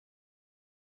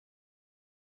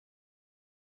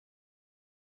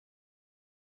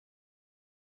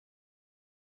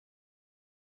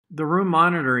The Room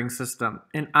Monitoring System,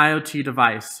 an IoT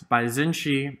Device by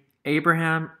Zinshi,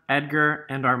 Abraham, Edgar,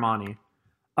 and Armani.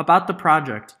 About the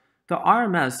project, the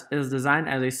RMS is designed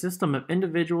as a system of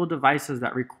individual devices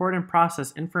that record and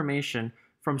process information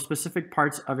from specific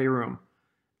parts of a room.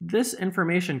 This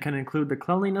information can include the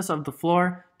cleanliness of the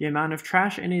floor, the amount of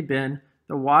trash in a bin,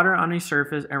 the water on a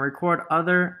surface, and record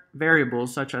other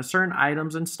variables such as certain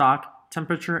items in stock,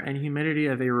 temperature, and humidity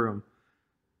of a room.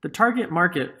 The target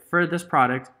market for this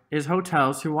product is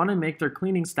hotels who want to make their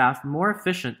cleaning staff more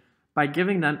efficient by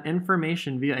giving them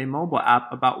information via a mobile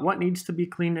app about what needs to be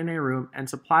cleaned in a room and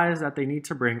supplies that they need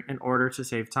to bring in order to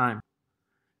save time.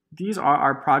 These are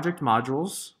our project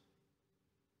modules.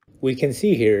 We can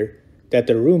see here that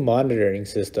the room monitoring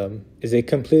system is a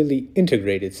completely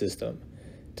integrated system.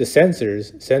 The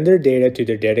sensors send their data to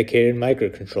their dedicated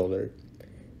microcontroller.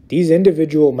 These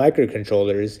individual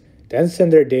microcontrollers then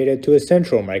send their data to a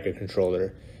central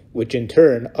microcontroller, which in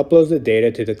turn uploads the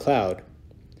data to the cloud.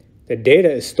 The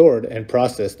data is stored and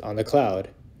processed on the cloud.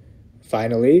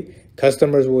 Finally,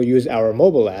 customers will use our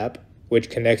mobile app, which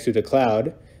connects to the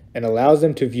cloud and allows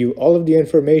them to view all of the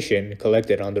information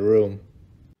collected on the room.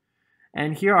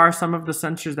 And here are some of the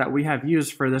sensors that we have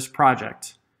used for this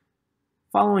project.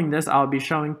 Following this, I'll be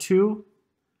showing two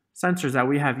sensors that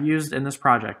we have used in this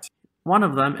project. One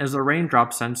of them is a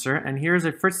raindrop sensor, and here's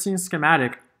a Fritzing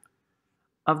schematic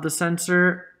of the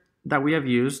sensor that we have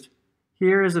used.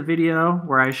 Here is a video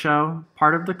where I show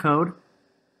part of the code.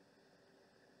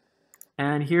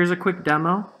 And here's a quick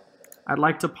demo. I'd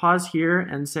like to pause here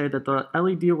and say that the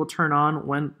LED will turn on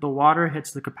when the water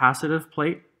hits the capacitive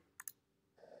plate.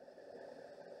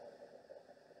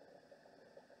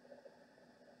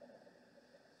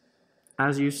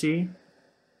 As you see,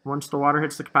 once the water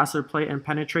hits the capacitive plate and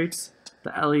penetrates, the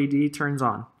LED turns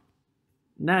on.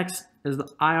 Next is the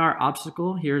IR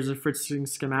obstacle. Here's a Fritzing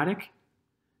schematic.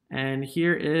 And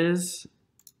here is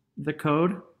the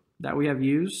code that we have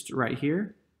used right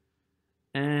here.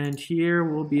 And here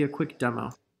will be a quick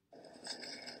demo.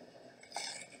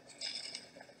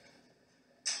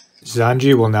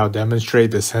 Zanji will now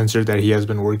demonstrate the sensor that he has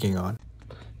been working on.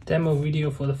 Demo video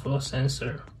for the flow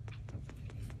sensor.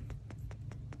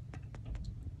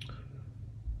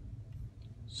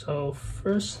 So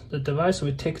first, the device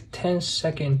will take 10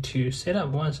 seconds to set up.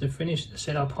 Once it finishes the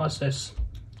setup process,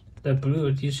 the blue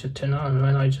LED should turn on.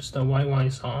 Right now, just the white one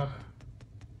is on.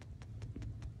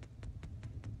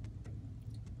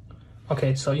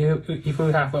 Okay, so if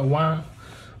we have a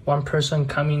one person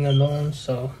coming alone,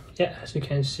 so yeah, as you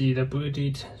can see, the blue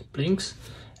LED blinks,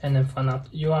 and then from our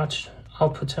UART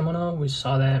output terminal, we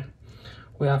saw that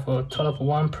we have a total of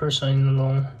one person in the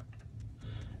room.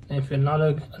 And if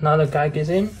another guy gets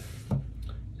in,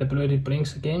 the blue LED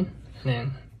blinks again, and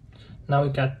then now we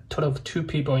got total of two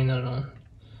people in the room.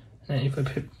 And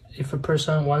if a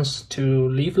person wants to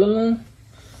leave the room,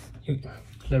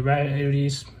 the red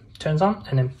LED turns on,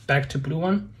 and then back to blue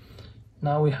one.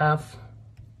 Now we have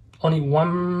only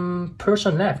one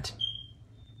person left.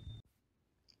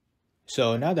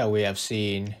 So now that we have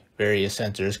seen various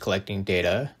sensors collecting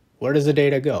data, where does the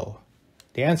data go?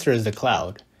 The answer is the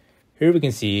cloud. Here we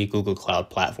can see Google Cloud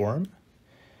Platform.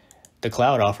 The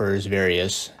cloud offers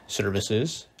various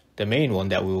services. The main one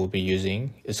that we will be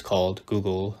using is called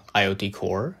Google IoT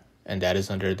Core, and that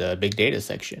is under the Big Data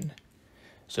section.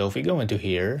 So if we go into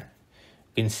here,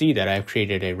 you can see that I've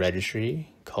created a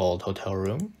registry called Hotel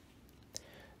Room.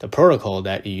 The protocol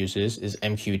that it uses is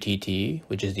MQTT,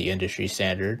 which is the industry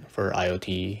standard for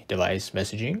IoT device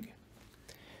messaging.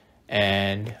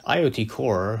 And IoT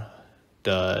Core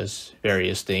does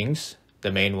various things,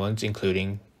 the main ones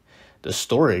including the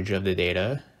storage of the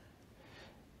data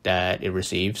that it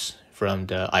receives from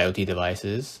the IoT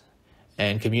devices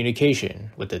and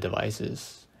communication with the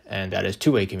devices. And that is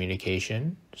two-way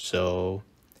communication, so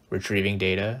retrieving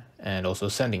data and also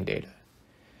sending data.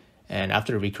 And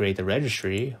after we create the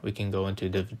registry, we can go into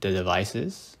the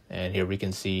devices, and here we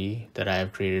can see that I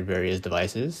have created various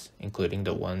devices, including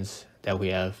the ones that we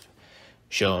have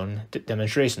shown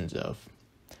demonstrations of.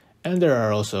 And there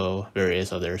are also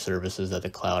various other services that the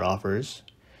cloud offers,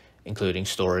 including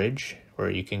storage,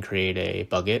 where you can create a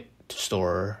bucket to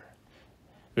store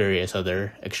various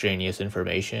other extraneous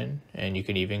information, and you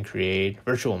can even create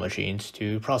virtual machines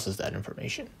to process that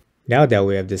information. Now that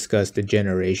we have discussed the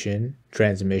generation,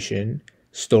 transmission,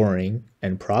 storing,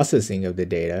 and processing of the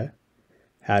data,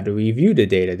 how do we view the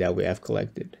data that we have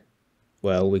collected?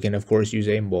 Well, we can of course use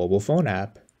a mobile phone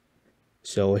app.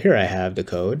 So here I have the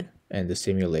code and the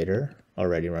simulator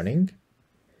already running.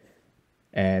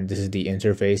 And this is the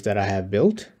interface that I have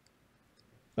built.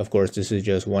 Of course, this is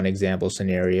just one example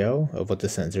scenario of what the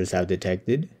sensors have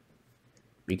detected.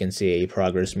 We can see a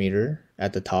progress meter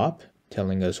at the top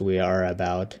telling us we are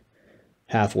about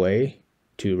halfway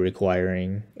to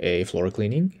requiring a floor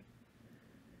cleaning.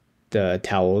 The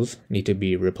towels need to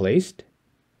be replaced,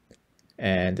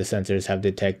 and the sensors have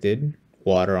detected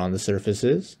water on the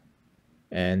surfaces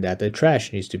and that the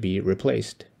trash needs to be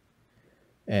replaced.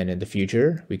 And in the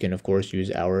future, we can of course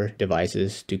use our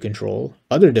devices to control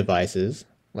other devices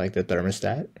like the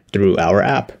thermostat through our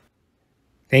app.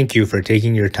 Thank you for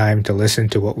taking your time to listen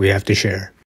to what we have to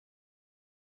share.